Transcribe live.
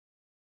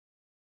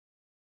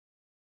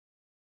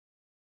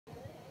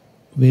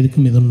వేదిక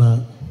మీద ఉన్న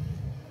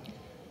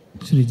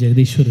శ్రీ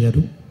జగదీశ్వర్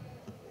గారు,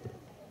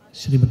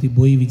 శ్రీమతి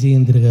బోయి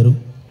విజయేంద్ర గారు,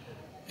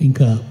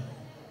 ఇంకా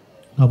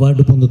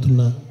అవార్డు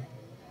పొందుతున్న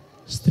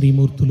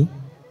స్త్రీమూర్తులు,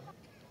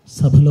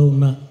 సభలో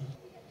ఉన్న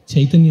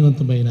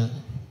చైతన్యవంతమైన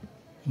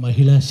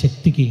మహిళా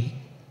శక్తికి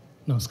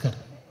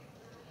నమస్కారం.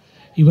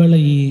 ఇవాళ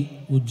ఈ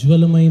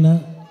ఉజ్వలమైన,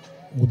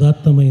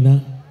 ఉదాత్తమైన,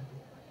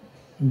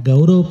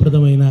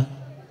 గౌరవప్రదమైన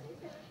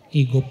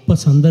ఈ గొప్ప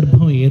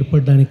సందర్భం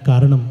ఏర్పడడానికి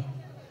కారణం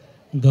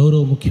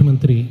గౌరవ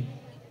ముఖ్యమంత్రి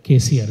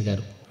కేసీఆర్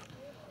గారు.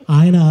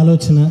 ఆయన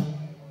ఆలోచన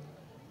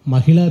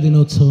మహిళా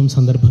దినోత్సవం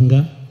సందర్భంగా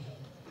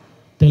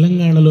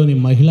తెలంగాణలోని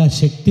మహిళా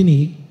శక్తిని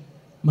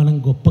మనం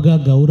గొప్పగా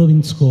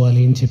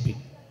గౌరవించుకోవాలి అని చెప్పి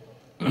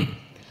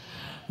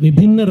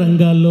విభిన్న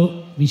రంగాల్లో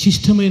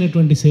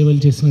విశిష్టమైనటువంటి సేవలు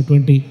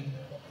చేసినటువంటి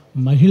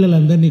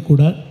మహిళలందరినీ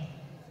కూడా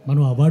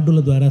మనం అవార్డుల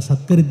ద్వారా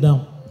సత్కరిద్దాం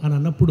అని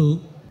అన్నప్పుడు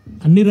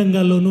అన్ని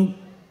రంగాల్లోనూ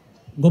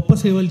గొప్ప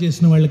సేవలు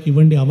చేసిన వాళ్ళకి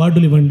ఇవ్వండి,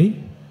 అవార్డులు ఇవ్వండి.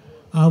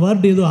 ఆ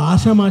అవార్డు ఏదో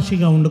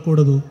ఆషామాషిగా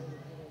ఉండకూడదు,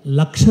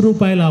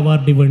 ₹1,00,000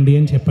 అవార్డు ఇవ్వండి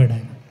అని చెప్పాడు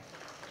ఆయన.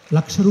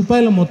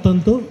 ₹1,00,000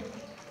 మొత్తంతో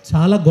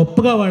చాలా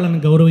గొప్పగా వాళ్ళని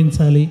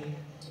గౌరవించాలి.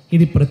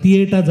 ఇది ప్రతి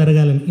ఏటా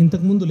జరగాలని.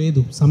 ఇంతకుముందు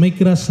లేదు,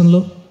 సమైక్య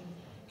రాష్ట్రంలో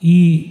ఈ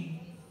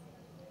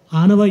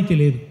ఆనవాయితీ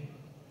లేదు.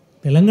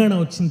 తెలంగాణ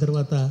వచ్చిన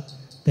తర్వాత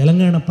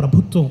తెలంగాణ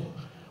ప్రభుత్వం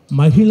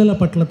మహిళల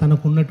పట్ల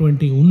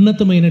తనకున్నటువంటి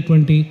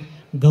ఉన్నతమైనటువంటి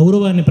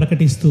గౌరవాన్ని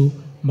ప్రకటిస్తూ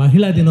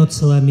మహిళా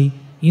దినోత్సవాన్ని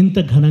ఇంత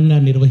ఘనంగా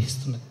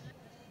నిర్వహిస్తున్నది.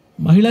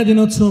 మహిళా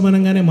దినోత్సవం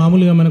అనగానే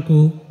మామూలుగా మనకు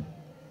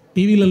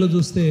టీవీలలో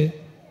చూస్తే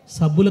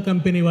సబ్బుల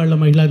కంపెనీ వాళ్ళ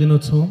మహిళా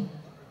దినోత్సవం,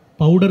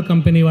 పౌడర్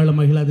కంపెనీ వాళ్ళ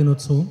మహిళా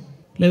దినోత్సవం,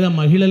 లేదా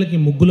మహిళలకి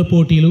ముగ్గుల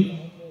పోటీలు,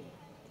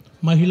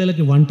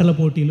 మహిళలకి వంటల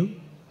పోటీలు,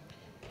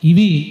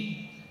 ఇవి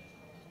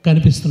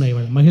కనిపిస్తున్నాయి.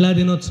 వాళ్ళ మహిళా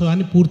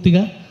దినోత్సవాన్ని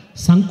పూర్తిగా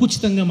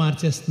సంకుచితంగా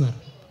మార్చేస్తున్నారు.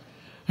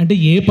 అంటే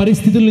ఏ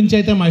పరిస్థితుల నుంచి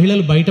అయితే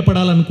మహిళలు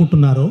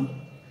బయటపడాలనుకుంటున్నారో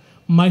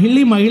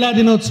మహిళా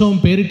దినోత్సవం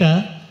పేరిట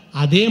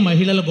అదే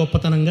మహిళల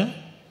గొప్పతనంగా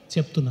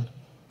చెప్తున్నారు.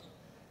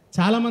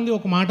 చాలామంది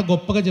ఒక మాట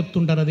గొప్పగా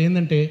చెప్తుంటారు,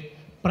 అదేంటంటే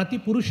ప్రతి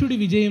పురుషుడి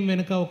విజయం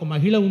వెనుక ఒక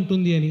మహిళ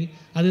ఉంటుంది అని.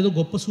 అదేదో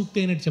గొప్ప సూక్తి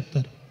అయినట్టు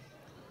చెప్తారు.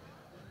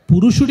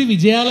 పురుషుడి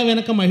విజయాల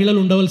వెనుక మహిళలు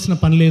ఉండవలసిన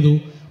పని లేదు.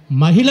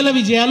 మహిళల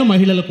విజయాలు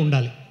మహిళలకు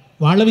ఉండాలి,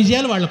 వాళ్ళ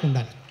విజయాలు వాళ్ళకు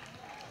ఉండాలి.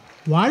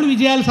 వాళ్ళు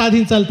విజయాలు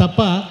సాధించాలి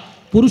తప్ప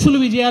పురుషులు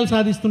విజయాలు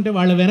సాధిస్తుంటే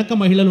వాళ్ళ వెనక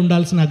మహిళలు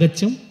ఉండాల్సిన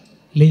అగత్యం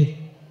లేదు.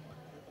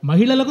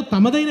 మహిళలకు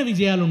తమదైన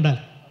విజయాలు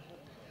ఉండాలి,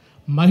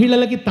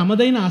 మహిళలకి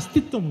తమదైన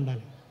అస్తిత్వం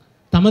ఉండాలి,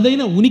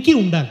 తమదైన ఉనికి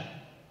ఉండాలి,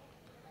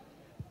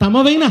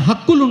 తమవైన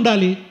హక్కులు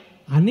ఉండాలి.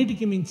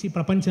 అన్నిటికీ మించి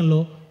ప్రపంచంలో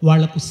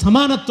వాళ్లకు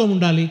సమానత్వం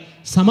ఉండాలి,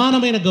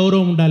 సమానమైన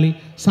గౌరవం ఉండాలి,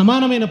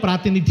 సమానమైన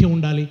ప్రాతినిధ్యం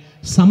ఉండాలి,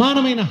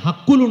 సమానమైన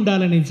హక్కులు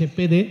ఉండాలని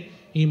చెప్పేదే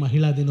ఈ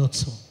మహిళా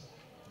దినోత్సవం.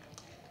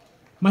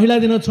 మహిళా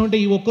దినోత్సవం అంటే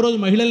ఈ ఒక్కరోజు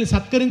మహిళల్ని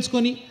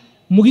సత్కరించుకొని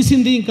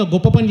ముగిసింది, ఇంకా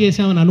గొప్ప పని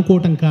చేశామని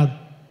అనుకోవటం కాదు.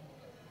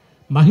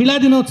 మహిళా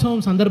దినోత్సవం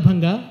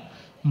సందర్భంగా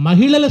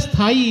మహిళల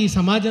స్థాయి ఈ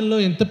సమాజంలో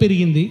ఎంత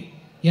పెరిగింది,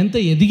 ఎంత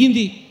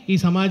ఎదిగింది ఈ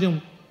సమాజం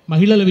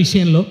మహిళల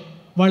విషయంలో,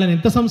 వాళ్ళని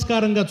ఎంత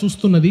సంస్కారంగా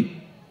చూస్తున్నది,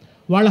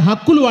 వాళ్ళ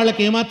హక్కులు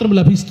వాళ్ళకి ఏమాత్రం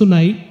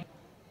లభిస్తున్నాయి,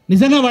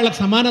 నిజంగా వాళ్ళకి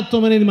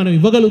సమానత్వం అనేది మనం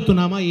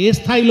ఇవ్వగలుగుతున్నామా, ఏ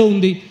స్థాయిలో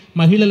ఉంది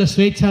మహిళల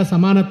స్వేచ్ఛ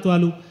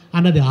సమానత్వాలు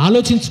అన్నది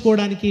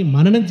ఆలోచించుకోవడానికి,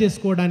 మననం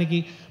చేసుకోవడానికి,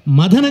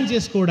 మథనం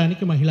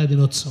చేసుకోవడానికి మహిళా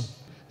దినోత్సవం.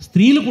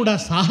 స్త్రీలు కూడా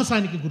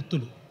సాహసానికి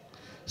గుర్తులు,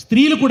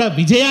 స్త్రీలు కూడా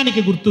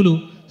విజయానికి గుర్తులు,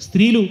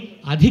 స్త్రీలు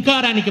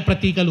అధికారానికి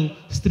ప్రతీకలు.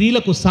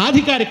 స్త్రీలకు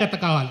సాధికారికత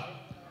కావాలి,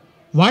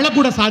 వాళ్ళకు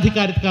కూడా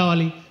సాధికారిత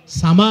కావాలి,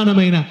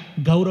 సమానమైన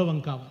గౌరవం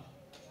కావాలి.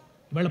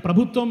 వాళ్ళ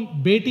ప్రభుత్వం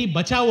బేటీ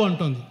బచావో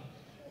అంటోంది,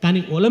 కానీ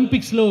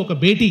ఒలింపిక్స్లో ఒక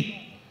బేటీ,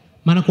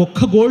 మనకు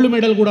ఒక్క గోల్డ్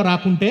మెడల్ కూడా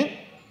రాకుంటే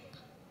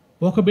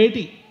ఒక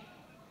బేటీ,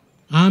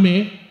 ఆమె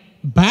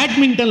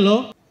బ్యాడ్మింటన్లో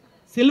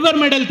సిల్వర్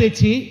మెడల్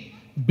తెచ్చి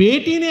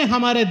బేటీనే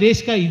హమారే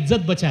దేశ్ కా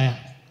ఇజ్జత్ బచాయా.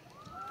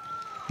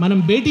 మనం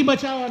బేటీ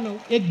బచావో అన్నాం,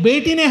 ఏక్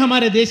బేటీనే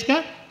హమారే దేశ్ కా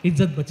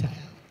ఇజ్జత్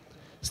బచాయా.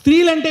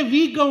 స్త్రీలంటే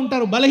వీక్గా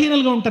ఉంటారు,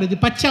 బలహీనలుగా ఉంటారు, ఇది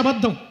పచ్చి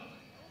అబద్ధం.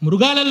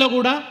 మృగాలలో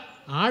కూడా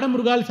ఆడ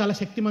మృగాలు చాలా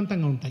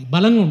శక్తివంతంగా ఉంటాయి,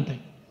 బలంగా ఉంటాయి,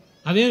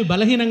 అవేమి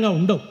బలహీనంగా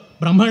ఉండవు,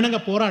 బ్రహ్మాండంగా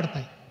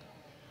పోరాడతాయి.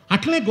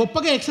 అట్లనే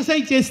గొప్పగా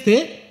ఎక్సర్సైజ్ చేస్తే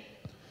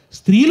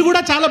స్త్రీలు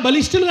కూడా చాలా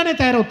బలిష్ఠులుగానే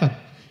తయారవుతారు.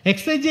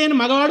 ఎక్సర్సైజ్ చేయని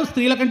మగవాడు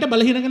స్త్రీల కంటే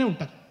బలహీనంగానే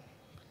ఉంటారు.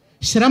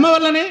 శ్రమ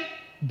వల్లనే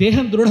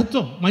దేహం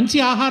దృఢత్వం, మంచి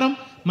ఆహారం,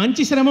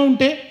 మంచి శ్రమ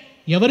ఉంటే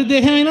ఎవరి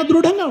దేహం అయినా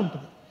దృఢంగా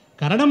ఉంటుంది.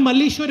 కరణం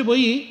మల్లీశ్వరి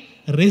పోయి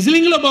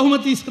రెజ్లింగ్లో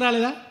బహుమతి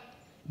తీసుకురాలేదా?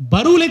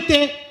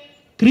 బరువులెత్తే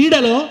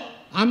క్రీడలో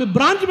ఆమె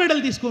బ్రాంజ్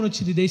మెడల్ తీసుకొని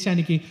వచ్చింది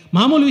దేశానికి.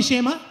 మామూలు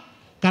విషయమా?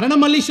 కరణం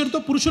మల్లీశ్వరితో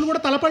పురుషులు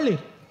కూడా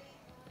తలపడలేరు,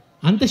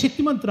 అంత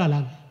శక్తిమంతురాలు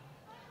ఆమె.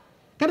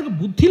 కనుక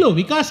బుద్ధిలో,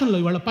 వికాసంలో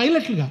ఇవాళ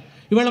పైలట్లుగా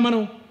ఇవాళ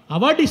మనం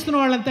అవార్డు ఇస్తున్న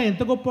వాళ్ళంతా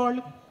ఎంత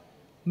గొప్పవాళ్ళు.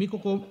 మీకు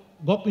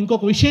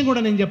ఇంకొక విషయం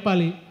కూడా నేను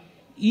చెప్పాలి.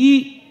 ఈ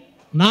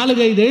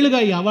 4-5 ఏళ్ళుగా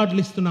ఈ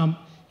అవార్డులు ఇస్తున్నాం.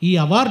 ఈ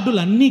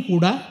అవార్డులన్నీ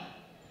కూడా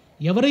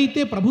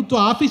ఎవరైతే ప్రభుత్వ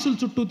ఆఫీసుల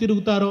చుట్టూ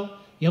తిరుగుతారో,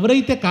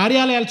 ఎవరైతే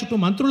కార్యాలయాల చుట్టూ,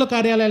 మంత్రుల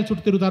కార్యాలయాల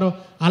చుట్టూ తిరుగుతారో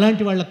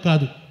అలాంటి వాళ్ళకి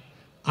కాదు.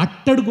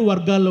 అట్టడుగు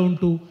వర్గాల్లో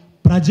ఉంటూ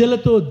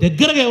ప్రజలతో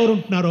దగ్గరగా ఎవరు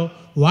ఉంటున్నారో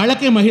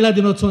వాళ్ళకే మహిళా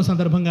దినోత్సవం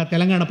సందర్భంగా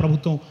తెలంగాణ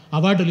ప్రభుత్వం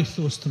అవార్డులు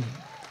ఇస్తూ వస్తుంది.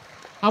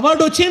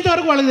 అవార్డు వచ్చేంత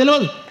వరకు వాళ్ళకి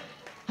తెలియదు.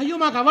 అయ్యో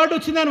మాకు అవార్డు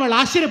వచ్చిందని వాళ్ళు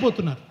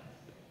ఆశ్చర్యపోతున్నారు.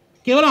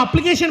 కేవలం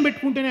అప్లికేషన్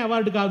పెట్టుకుంటేనే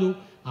అవార్డు కాదు,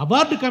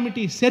 అవార్డు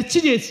కమిటీ సెర్చ్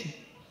చేసి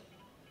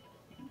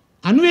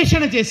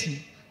అన్వేషణ చేసి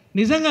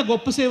నిజంగా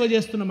గొప్ప సేవ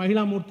చేస్తున్న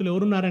మహిళామూర్తులు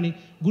ఎవరున్నారని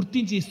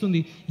గుర్తించి ఇస్తుంది.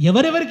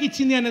 ఎవరెవరికి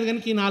ఇచ్చింది అనేది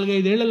కనుక ఈ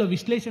 4-5 ఏళ్లలో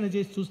విశ్లేషణ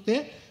చేసి చూస్తే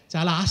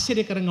చాలా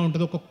ఆశ్చర్యకరంగా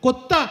ఉంటుంది. ఒక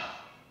కొత్త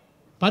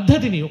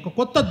పద్ధతిని, ఒక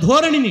కొత్త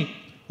ధోరణిని,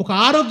 ఒక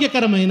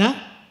ఆరోగ్యకరమైన,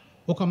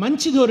 ఒక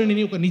మంచి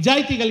ధోరణిని, ఒక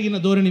నిజాయితీ కలిగిన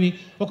ధోరణిని,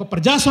 ఒక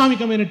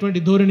ప్రజాస్వామికమైనటువంటి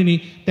ధోరణిని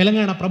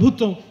తెలంగాణ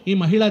ప్రభుత్వం ఈ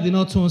మహిళా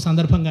దినోత్సవం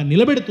సందర్భంగా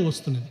నిలబెడుతూ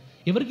వస్తున్నది.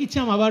 ఎవరికి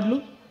ఇచ్చాం అవార్డులు?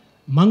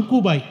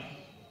 మంకుబాయి,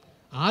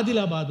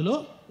 ఆదిలాబాద్లో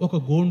ఒక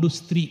గోండు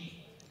స్త్రీ.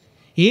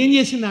 ఏం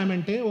చేసింది ఆమె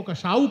అంటే, ఒక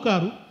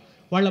షావుకారు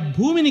వాళ్ళ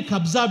భూమిని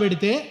కబ్జా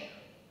పెడితే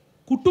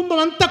కుటుంబం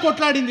అంతా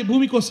కొట్లాడింది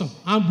భూమి కోసం.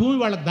 ఆ భూమి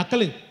వాళ్ళకి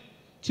దక్కలేదు.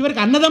 చివరికి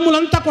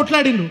అన్నదమ్ములంతా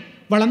కొట్లాడిండ్రు.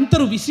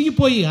 వాళ్ళందరూ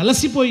విసిగిపోయి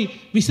అలసిపోయి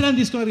విశ్రాంతి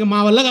తీసుకున్నారు. మా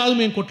వల్ల కాదు,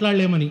 మేము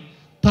కొట్లాడలేమని.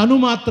 తను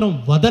మాత్రం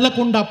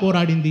వదలకుండా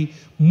పోరాడింది.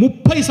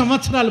 30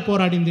 సంవత్సరాలు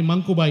పోరాడింది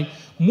మంకుబాయి.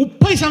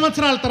 30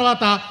 సంవత్సరాల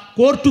తర్వాత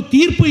కోర్టు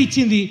తీర్పు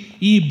ఇచ్చింది,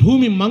 ఈ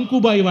భూమి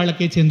మంకుబాయి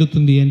వాళ్ళకే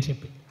చెందుతుంది అని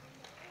చెప్పి.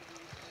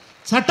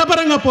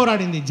 చట్టపరంగా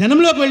పోరాడింది,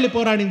 జనంలోకి వెళ్ళి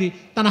పోరాడింది,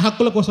 తన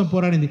హక్కుల కోసం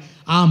పోరాడింది.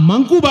 ఆ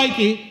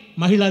మంకుబాయికి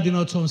మహిళా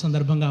దినోత్సవం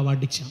సందర్భంగా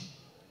అవార్డు ఇచ్చాం.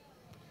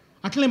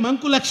 అట్లే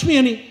మంకు లక్ష్మి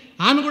అని,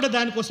 ఆమె కూడా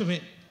దానికోసమే.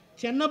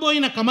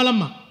 చెన్నబోయిన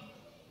కమలమ్మ.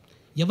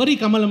 ఎవరి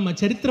కమలమ్మ?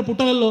 చరిత్ర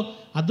పుటలలో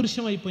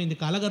అదృశ్యం అయిపోయింది,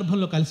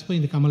 కాలగర్భంలో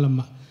కలిసిపోయింది కమలమ్మ.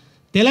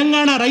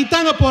 తెలంగాణ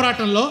రైతాంగ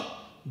పోరాటంలో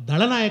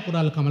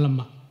దళనాయకురాలు కమలమ్మ.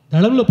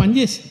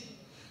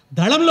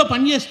 దళంలో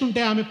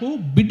పనిచేస్తుంటే ఆమెకు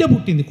బిడ్డ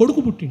పుట్టింది,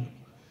 కొడుకు పుట్టిండు.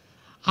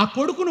 ఆ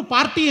కొడుకును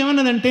పార్టీ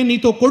ఏమన్నదంటే,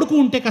 నీతో కొడుకు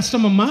ఉంటే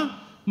కష్టమమ్మా,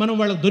 మనం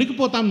వాళ్ళకి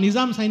దొరికిపోతాం,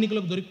 నిజాం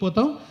సైనికులకు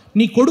దొరికిపోతాం,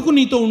 నీ కొడుకు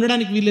నీతో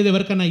ఉండడానికి వీల్లేదు,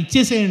 ఎవరికన్నా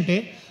ఇచ్చేసేయంటే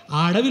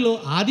ఆ అడవిలో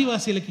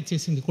ఆదివాసీలకు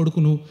ఇచ్చేసింది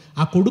కొడుకును.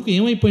 ఆ కొడుకు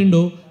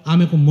ఏమైపోయిండో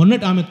ఆమె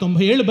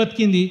 90 ఏళ్ళు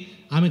బతికింది,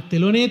 ఆమెకు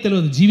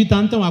తెలియదు.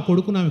 జీవితాంతం ఆ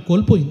కొడుకును ఆమె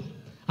కోల్పోయింది.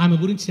 ఆమె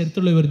గురించి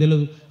చరిత్రలో ఎవరు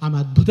తెలియదు. ఆమె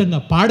అద్భుతంగా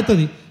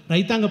పాడుతుంది.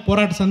 రైతాంగ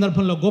పోరాట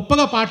సందర్భంలో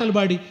గొప్పగా పాటలు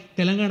పాడి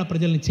తెలంగాణ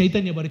ప్రజల్ని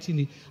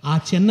చైతన్యపరిచింది. ఆ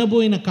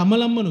చెన్నబోయిన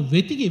కమలమ్మను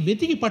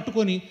వెతికి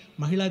పట్టుకొని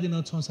మహిళా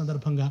దినోత్సవం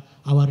సందర్భంగా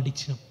అవార్డు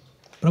ఇచ్చినాం.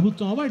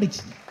 ప్రభుత్వం అవార్డు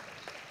ఇచ్చింది.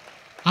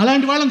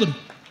 అలాంటి వాళ్ళందరూ.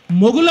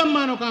 మొగులమ్మ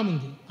అని ఒక ఆమె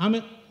ఉంది. ఆమె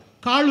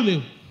కాళ్ళు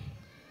లేవు,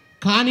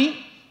 కానీ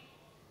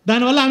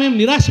దానివల్ల ఆమె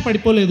నిరాశ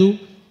పడిపోలేదు.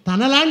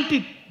 తనలాంటి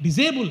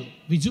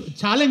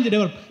ఛాలెంజ్డ్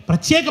ఎవరు,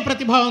 ప్రత్యేక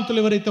ప్రతిభావంతులు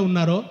ఎవరైతే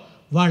ఉన్నారో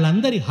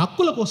వాళ్ళందరి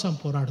హక్కుల కోసం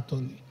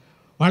పోరాడుతోంది.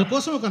 వాళ్ళ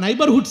కోసం ఒక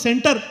నైబర్హుడ్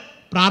సెంటర్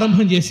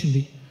ప్రారంభం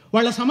చేసింది.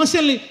 వాళ్ళ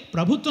సమస్యల్ని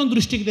ప్రభుత్వం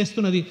దృష్టికి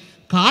తెస్తున్నది.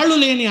 కాళ్ళు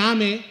లేని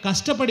ఆమె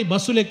కష్టపడి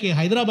బస్సులెక్కి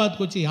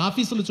హైదరాబాద్కు వచ్చి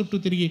ఆఫీసుల చుట్టూ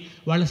తిరిగి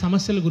వాళ్ళ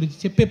సమస్యల గురించి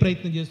చెప్పే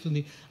ప్రయత్నం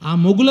చేస్తుంది. ఆ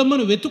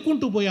మొగులమ్మను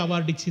వెతుక్కుంటూ పోయి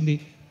అవార్డు ఇచ్చింది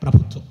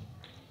ప్రభుత్వం.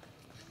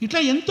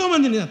 ఇట్లా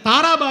ఎంతోమందిని.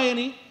 తారాబాయ్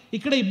అని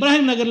ఇక్కడ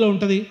ఇబ్రాహీం నగర్లో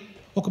ఉంటుంది,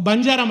 ఒక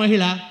బంజారా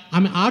మహిళ.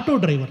 ఆమె ఆటో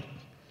డ్రైవర్,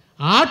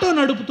 ఆటో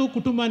నడుపుతూ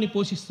కుటుంబాన్ని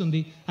పోషిస్తుంది.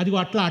 అది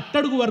అట్లా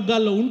అట్టడుగు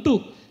వర్గాల్లో ఉంటూ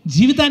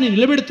జీవితాన్ని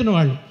నిలబెడుతున్న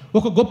వాళ్ళు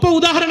ఒక గొప్ప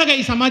ఉదాహరణగా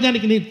ఈ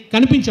సమాజానికి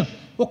కనిపించాం.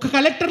 ఒక్క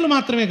కలెక్టర్లు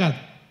మాత్రమే కాదు,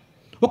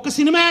 ఒక్క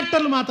సినిమా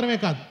యాక్టర్లు మాత్రమే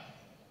కాదు,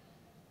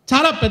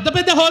 చాలా పెద్ద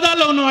పెద్ద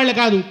హోదాల్లో ఉన్న వాళ్ళే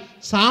కాదు,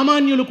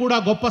 సామాన్యులు కూడా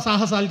గొప్ప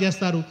సాహసాలు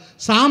చేస్తారు.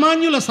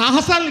 సామాన్యుల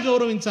సాహసాలను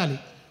గౌరవించాలి.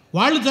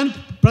 వాళ్ళు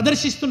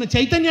ప్రదర్శిస్తున్న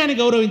చైతన్యాన్ని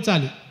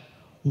గౌరవించాలి.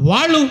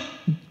 వాళ్ళు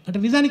అంటే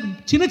నిజానికి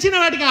చిన్న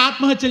వాటికి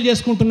ఆత్మహత్యలు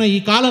చేసుకుంటున్న ఈ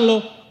కాలంలో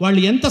వాళ్ళు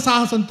ఎంత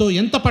సాహసంతో,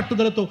 ఎంత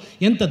పట్టుదలతో,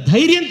 ఎంత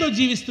ధైర్యంతో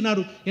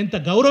జీవిస్తున్నారు, ఎంత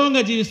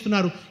గౌరవంగా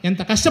జీవిస్తున్నారు,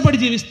 ఎంత కష్టపడి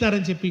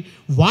జీవిస్తున్నారని చెప్పి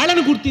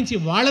వాళ్ళను గుర్తించి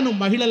వాళ్ళను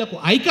మహిళలకు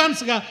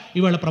ఐకాన్స్గా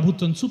ఇవాళ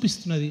ప్రభుత్వం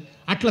చూపిస్తున్నది.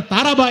 అట్లా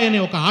తారాబాయ్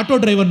అనే ఒక ఆటో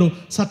డ్రైవర్ను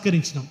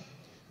సత్కరించినాం.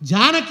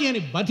 జానకి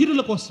అని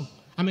బధిరుల కోసం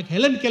ఆమెకు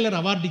హెలెన్ కెల్లర్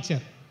అవార్డు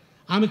ఇచ్చారు.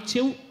 ఆమెకు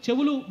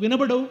చెవులు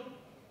వినబడవు,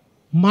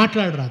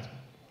 మాట్లాడరాదు.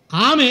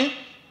 ఆమె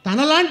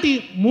తనలాంటి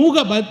మూగ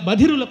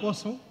బధిరుల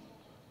కోసం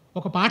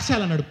ఒక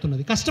పాఠశాల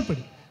నడుపుతున్నది.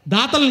 కష్టపడి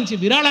దాతల నుంచి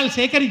విరాళాలు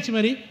సేకరించి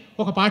మరి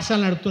ఒక పాఠశాల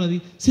నడుపుతున్నది.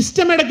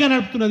 సిస్టమేటిక్గా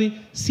నడుపుతున్నది,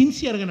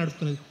 సిన్సియర్గా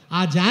నడుపుతున్నది.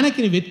 ఆ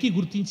జానకిని వెతికి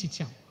గుర్తించి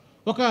ఇచ్చాం.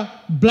 ఒక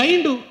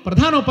బ్లైండ్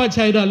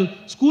ప్రధానోపాధ్యాయురాలు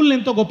స్కూల్ని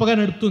ఎంతో గొప్పగా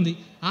నడుపుతుంది,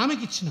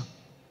 ఆమెకి ఇచ్చినాం.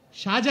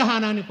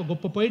 షాజహానా అని ఒక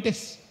గొప్ప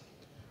పోయిటెస్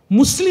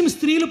ముస్లిం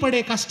స్త్రీలు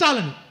పడే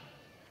కష్టాలను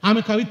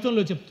ఆమె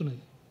కవిత్వంలో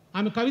చెప్తున్నది.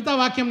 ఆమె కవితా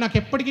వాక్యం నాకు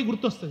ఎప్పటికీ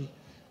గుర్తొస్తుంది.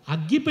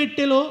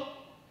 అగ్గిపెట్టెలో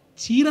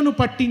చీరను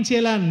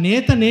పట్టించేలా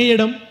నేత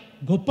నేయడం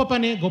గొప్ప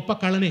పనే, గొప్ప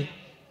కళనే.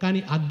 కానీ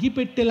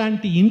అగ్గిపెట్టె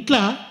లాంటి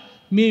ఇంట్లో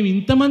మేము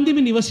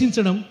ఇంతమందిని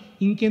నివసించడం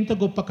ఇంకెంత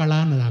గొప్ప కళ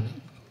అన్నది ఆమె.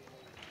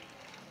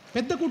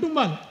 పెద్ద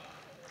కుటుంబాలు,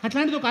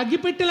 అట్లాంటిది ఒక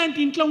అగ్గిపెట్టె లాంటి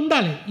ఇంట్లో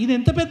ఉండాలి, ఇది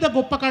ఎంత పెద్ద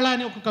గొప్ప కళ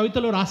అని ఒక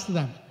కవితలో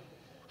రాస్తుంది ఆమె.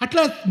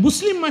 అట్లా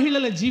ముస్లిం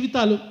మహిళల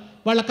జీవితాలు,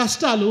 వాళ్ళ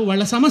కష్టాలు,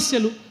 వాళ్ళ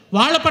సమస్యలు,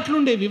 వాళ్ళ పట్ల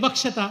ఉండే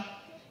వివక్షత,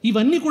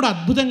 ఇవన్నీ కూడా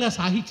అద్భుతంగా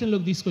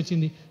సాహిత్యంలోకి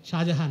తీసుకొచ్చింది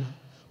షాజహానా.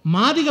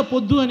 మాదిగ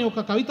పొద్దు అని ఒక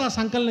కవితా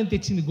సంకలనం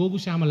తెచ్చింది గోగు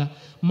శ్యామల.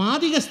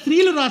 మాదిగ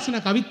స్త్రీలు రాసిన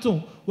కవిత్వం,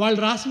 వాళ్ళు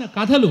రాసిన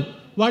కథలు,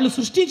 వాళ్ళు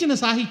సృష్టించిన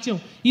సాహిత్యం,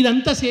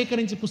 ఇదంతా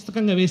సేకరించి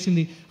పుస్తకంగా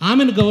వేసింది.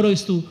 ఆమెను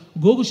గౌరవిస్తూ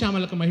గోగు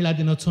శ్యామలకు మహిళా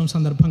దినోత్సవం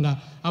సందర్భంగా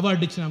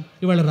అవార్డు ఇచ్చినాం.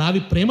 ఇవాళ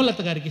రావి ప్రేమలత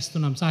గారికి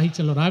ఇస్తున్నాం.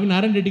 సాహిత్యంలో రావి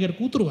నారాయణ రెడ్డి గారి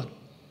కూతురు వారు,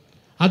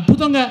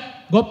 అద్భుతంగా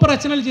గొప్ప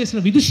రచనలు చేసిన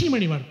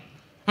విదుషీమణి వాడు.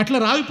 అట్లా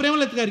రావి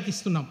ప్రేమలత గారికి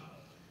ఇస్తున్నాం.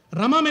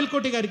 రమా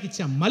మెల్కోటి గారికి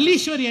ఇచ్చాం.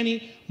 మల్లీశ్వరి అని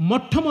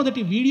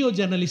మొట్టమొదటి వీడియో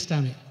జర్నలిస్ట్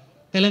ఆమె,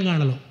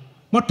 తెలంగాణలో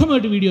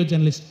మొట్టమొదటి వీడియో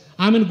జర్నలిస్ట్.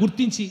 ఆమెను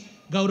గుర్తించి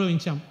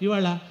గౌరవించాం.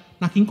 ఇవాళ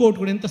నాకు ఇంకోటి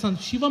కూడా ఎంత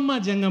శివమ్మ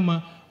జంగమ్మ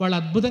వాళ్ళు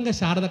అద్భుతంగా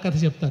శారద కథ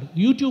చెప్తారు.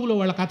 యూట్యూబ్లో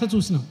వాళ్ళ కథ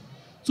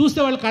చూస్తే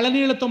వాళ్ళు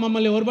కళ్ళనీళ్లతో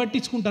మమ్మల్ని ఎవరు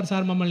పట్టించుకుంటారు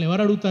సార్, మమ్మల్ని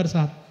ఎవరు అడుగుతారు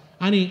సార్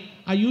అని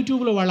ఆ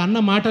యూట్యూబ్లో వాళ్ళ అన్న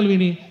మాటలు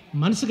విని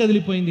మనసు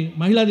కదిలిపోయింది.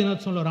 మహిళా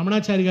దినోత్సవంలో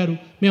రమణాచారి గారు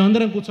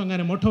మేమందరం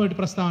కూర్చోగానే మొట్టమొదటి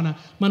ప్రస్తావన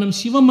మనం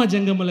శివమ్మ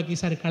జంగమ్మలకి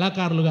ఈసారి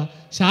కళాకారులుగా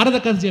శారద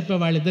కథ చెప్పే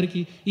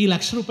వాళ్ళిద్దరికీ ఈ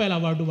 ₹1,00,000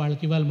 అవార్డు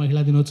వాళ్ళకి ఇవ్వాలి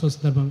మహిళా దినోత్సవ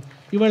సందర్భం.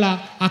 ఇవాళ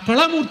ఆ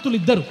కళామూర్తులు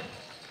ఇద్దరు,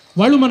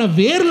 వాళ్ళు మన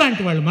వేరు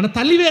లాంటి వాళ్ళు, మన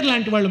తల్లి వేరు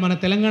లాంటి వాళ్ళు. మన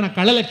తెలంగాణ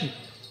కళలకి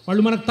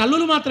వాళ్ళు మనకు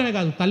తల్లులు మాత్రమే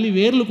కాదు, తల్లి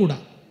వేర్లు కూడా.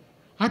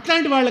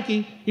 అట్లాంటి వాళ్ళకి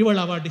ఇవాళ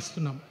అవార్డు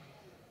ఇస్తున్నాం.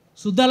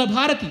 సుద్దాల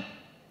భారతి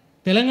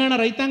తెలంగాణ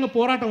రైతాంగ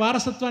పోరాట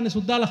వారసత్వాన్ని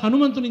సుద్దాల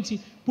హనుమంతు నుంచి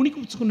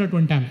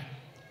పుణికిపుచ్చుకున్నటువంటి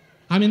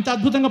ఆమె ఎంత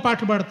అద్భుతంగా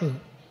పాటలు పాడుతుందో,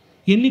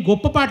 ఎన్ని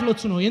గొప్ప పాటలు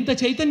వచ్చినో, ఎంత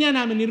చైతన్యాన్ని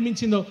ఆమె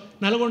నిర్మించిందో.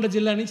 నల్గొండ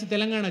జిల్లా నుంచి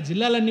తెలంగాణ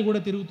జిల్లాలన్నీ కూడా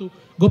తిరుగుతూ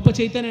గొప్ప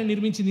చైతన్యాన్ని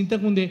నిర్మించింది.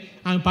 ఇంతకుముందే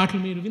ఆమె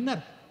పాటలు మీరు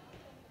విన్నారు.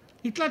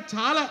 ఇట్లా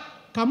చాలా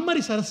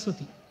కమ్మరి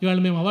సరస్వతి ఇవాళ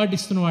మేము అవార్డు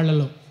ఇస్తున్న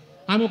వాళ్ళలో.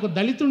 ఆమె ఒక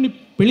దళితుడిని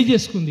పెళ్లి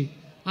చేసుకుంది.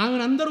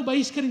 ఆమెను అందరూ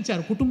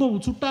బహిష్కరించారు, కుటుంబం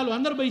చుట్టాలు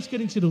అందరూ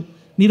బహిష్కరించారు,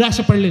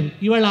 నిరాశపడలేదు.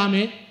 ఇవాళ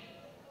ఆమె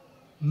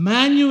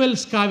మాన్యువల్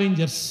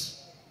స్కావెంజర్స్,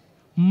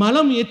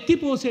 మలం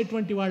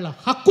ఎత్తిపోసేటువంటి వాళ్ళ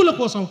హక్కుల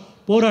కోసం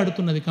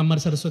పోరాడుతున్నది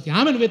కమ్మరి సరస్వతి.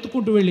 ఆమెను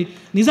వెతుక్కుంటూ వెళ్ళి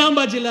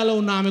నిజామాబాద్ జిల్లాలో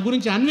ఉన్న ఆమె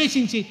గురించి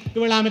అన్వేషించి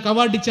ఇవాళ ఆమెకు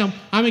అవార్డు ఇచ్చాం.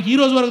 ఆమెకి ఈ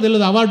రోజు వరకు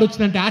తెలియదు అవార్డు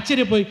వచ్చిందంటే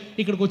ఆశ్చర్యపోయి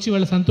ఇక్కడికి వచ్చి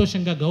వాళ్ళ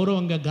సంతోషంగా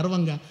గౌరవంగా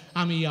గర్వంగా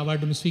ఆమె ఈ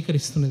అవార్డును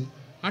స్వీకరిస్తున్నది.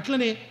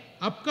 అట్లనే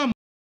అప్కా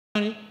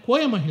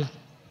కోయ మహిళ,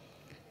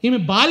 ఈమె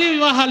బాల్య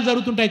వివాహాలు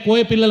జరుగుతుంటాయి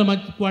కోయ పిల్లల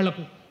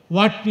వాళ్లకు,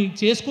 వాటిని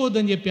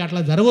చేసుకోవద్దని చెప్పి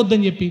అట్లా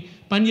జరగొద్దని చెప్పి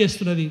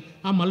పనిచేస్తున్నది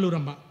ఆ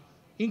మల్లూరమ్మ.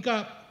 ఇంకా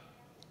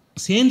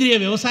సేంద్రియ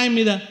వ్యవసాయం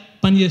మీద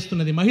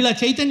పనిచేస్తున్నది, మహిళా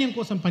చైతన్యం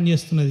కోసం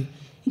పనిచేస్తున్నది.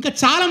 ఇంకా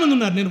చాలామంది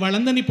ఉన్నారు, నేను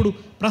వాళ్ళందరినీ ఇప్పుడు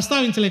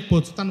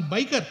ప్రస్తావించలేకపోవచ్చు. తను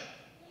బైకర్,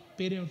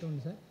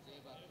 పేరేమిటండి సార్,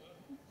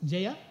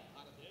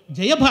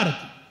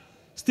 జయభారతి.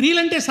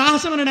 స్త్రీలంటే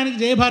సాహసం అనడానికి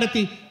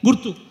జయభారతి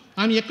గుర్తు.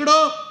 ఆమె ఎక్కడో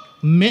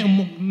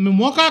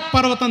మెకాక్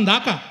పర్వతం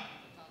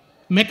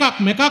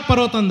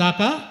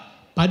దాకా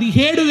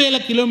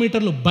 17,000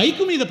 కిలోమీటర్లు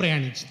బైకు మీద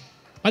ప్రయాణించింది.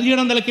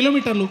 1700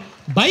 కిలోమీటర్లు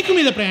బైకు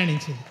మీద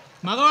ప్రయాణించింది.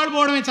 మగవాళ్ళు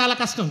పోవడమే చాలా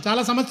కష్టం,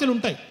 చాలా సమస్యలు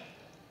ఉంటాయి.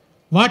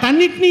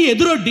 వాటన్నిటినీ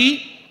ఎదురొడ్డి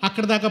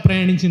అక్కడ దాకా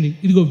ప్రయాణించింది.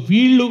 ఇదిగో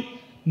వీళ్ళు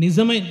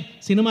నిజమైన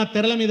సినిమా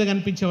తెరల మీద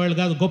కనిపించే వాళ్ళు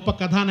కాదు, గొప్ప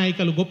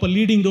కథానాయికలు, గొప్ప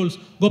లీడింగ్ రోల్స్,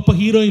 గొప్ప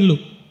హీరోయిన్లు,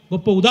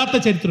 గొప్ప ఉదాత్త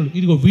చరిత్రలు.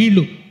 ఇదిగో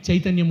వీళ్ళు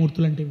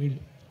చైతన్యమూర్తులు అంటే వీళ్ళు.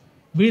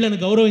 వీళ్ళని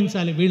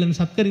గౌరవించాలి, వీళ్ళని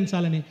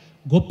సత్కరించాలని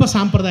గొప్ప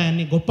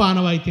సాంప్రదాయాన్ని, గొప్ప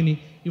ఆనవాయితీని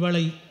ఇవాళ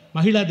ఈ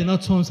మహిళా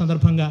దినోత్సవం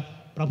సందర్భంగా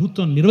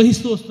ప్రభుత్వం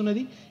నిర్వహిస్తూ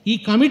వస్తున్నది. ఈ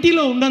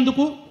కమిటీలో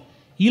ఉన్నందుకు,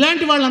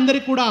 ఇలాంటి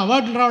వాళ్ళందరికీ కూడా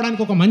అవార్డులు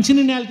రావడానికి ఒక మంచి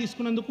నిర్ణయాలు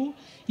తీసుకున్నందుకు,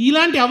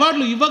 ఇలాంటి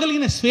అవార్డులు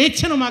ఇవ్వగలిగిన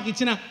స్వేచ్ఛను మాకు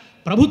ఇచ్చిన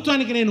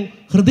ప్రభుత్వానికి నేను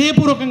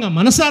హృదయపూర్వకంగా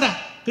మనసారా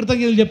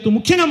కృతజ్ఞతలు చెప్తూ,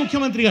 ముఖ్యంగా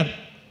ముఖ్యమంత్రి గారు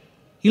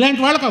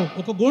ఇలాంటి వాళ్ళకు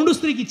ఒక గోండు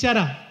స్త్రీకి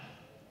ఇచ్చారా,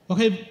 ఒక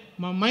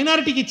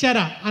మైనారిటీకి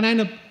ఇచ్చారా అని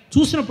ఆయన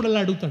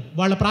చూసినప్పుడల్లా అడుగుతాడు.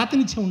 వాళ్ళ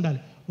ప్రాతినిధ్యం ఉండాలి,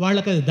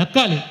 వాళ్ళకి అది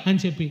దక్కాలి అని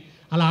చెప్పి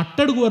అలా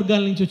అట్టడుగు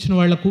వర్గాల నుంచి వచ్చిన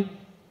వాళ్లకు,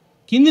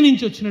 కింది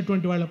నుంచి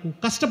వచ్చినటువంటి వాళ్లకు,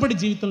 కష్టపడి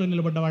జీవితంలో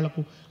నిలబడ్డ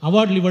వాళ్లకు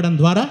అవార్డులు ఇవ్వడం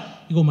ద్వారా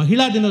ఇగో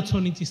మహిళా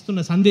దినోత్సవం నుంచి ఇస్తున్న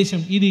సందేశం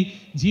ఇది.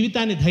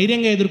 జీవితాన్ని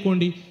ధైర్యంగా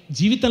ఎదుర్కోండి,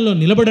 జీవితంలో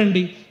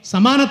నిలబడండి,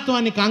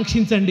 సమానత్వాన్ని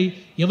కాంక్షించండి,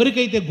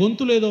 ఎవరికైతే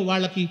గొంతు లేదో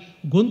వాళ్ళకి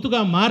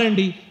గొంతుగా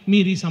మారండి,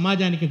 మీరు ఈ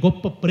సమాజానికి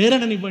గొప్ప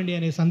ప్రేరణనివ్వండి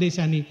అనే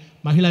సందేశాన్ని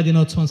మహిళా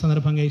దినోత్సవం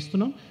సందర్భంగా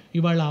ఇస్తున్నాం.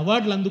 ఇవాళ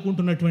అవార్డులు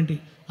అందుకుంటున్నటువంటి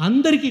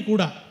అందరికీ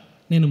కూడా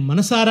నేను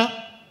మనసారా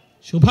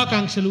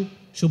శుభాకాంక్షలు,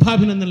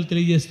 శుభాభినందనలు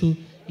తెలియజేస్తూ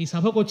ఈ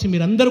సభకు వచ్చి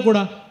మీరందరూ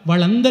కూడా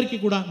వాళ్ళందరికీ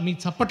కూడా మీ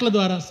చప్పట్ల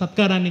ద్వారా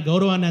సత్కారాన్ని,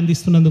 గౌరవాన్ని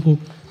అందిస్తున్నందుకు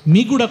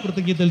మీకు కూడా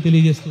కృతజ్ఞతలు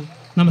తెలియజేస్తూ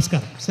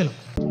నమస్కారం, సెలవు.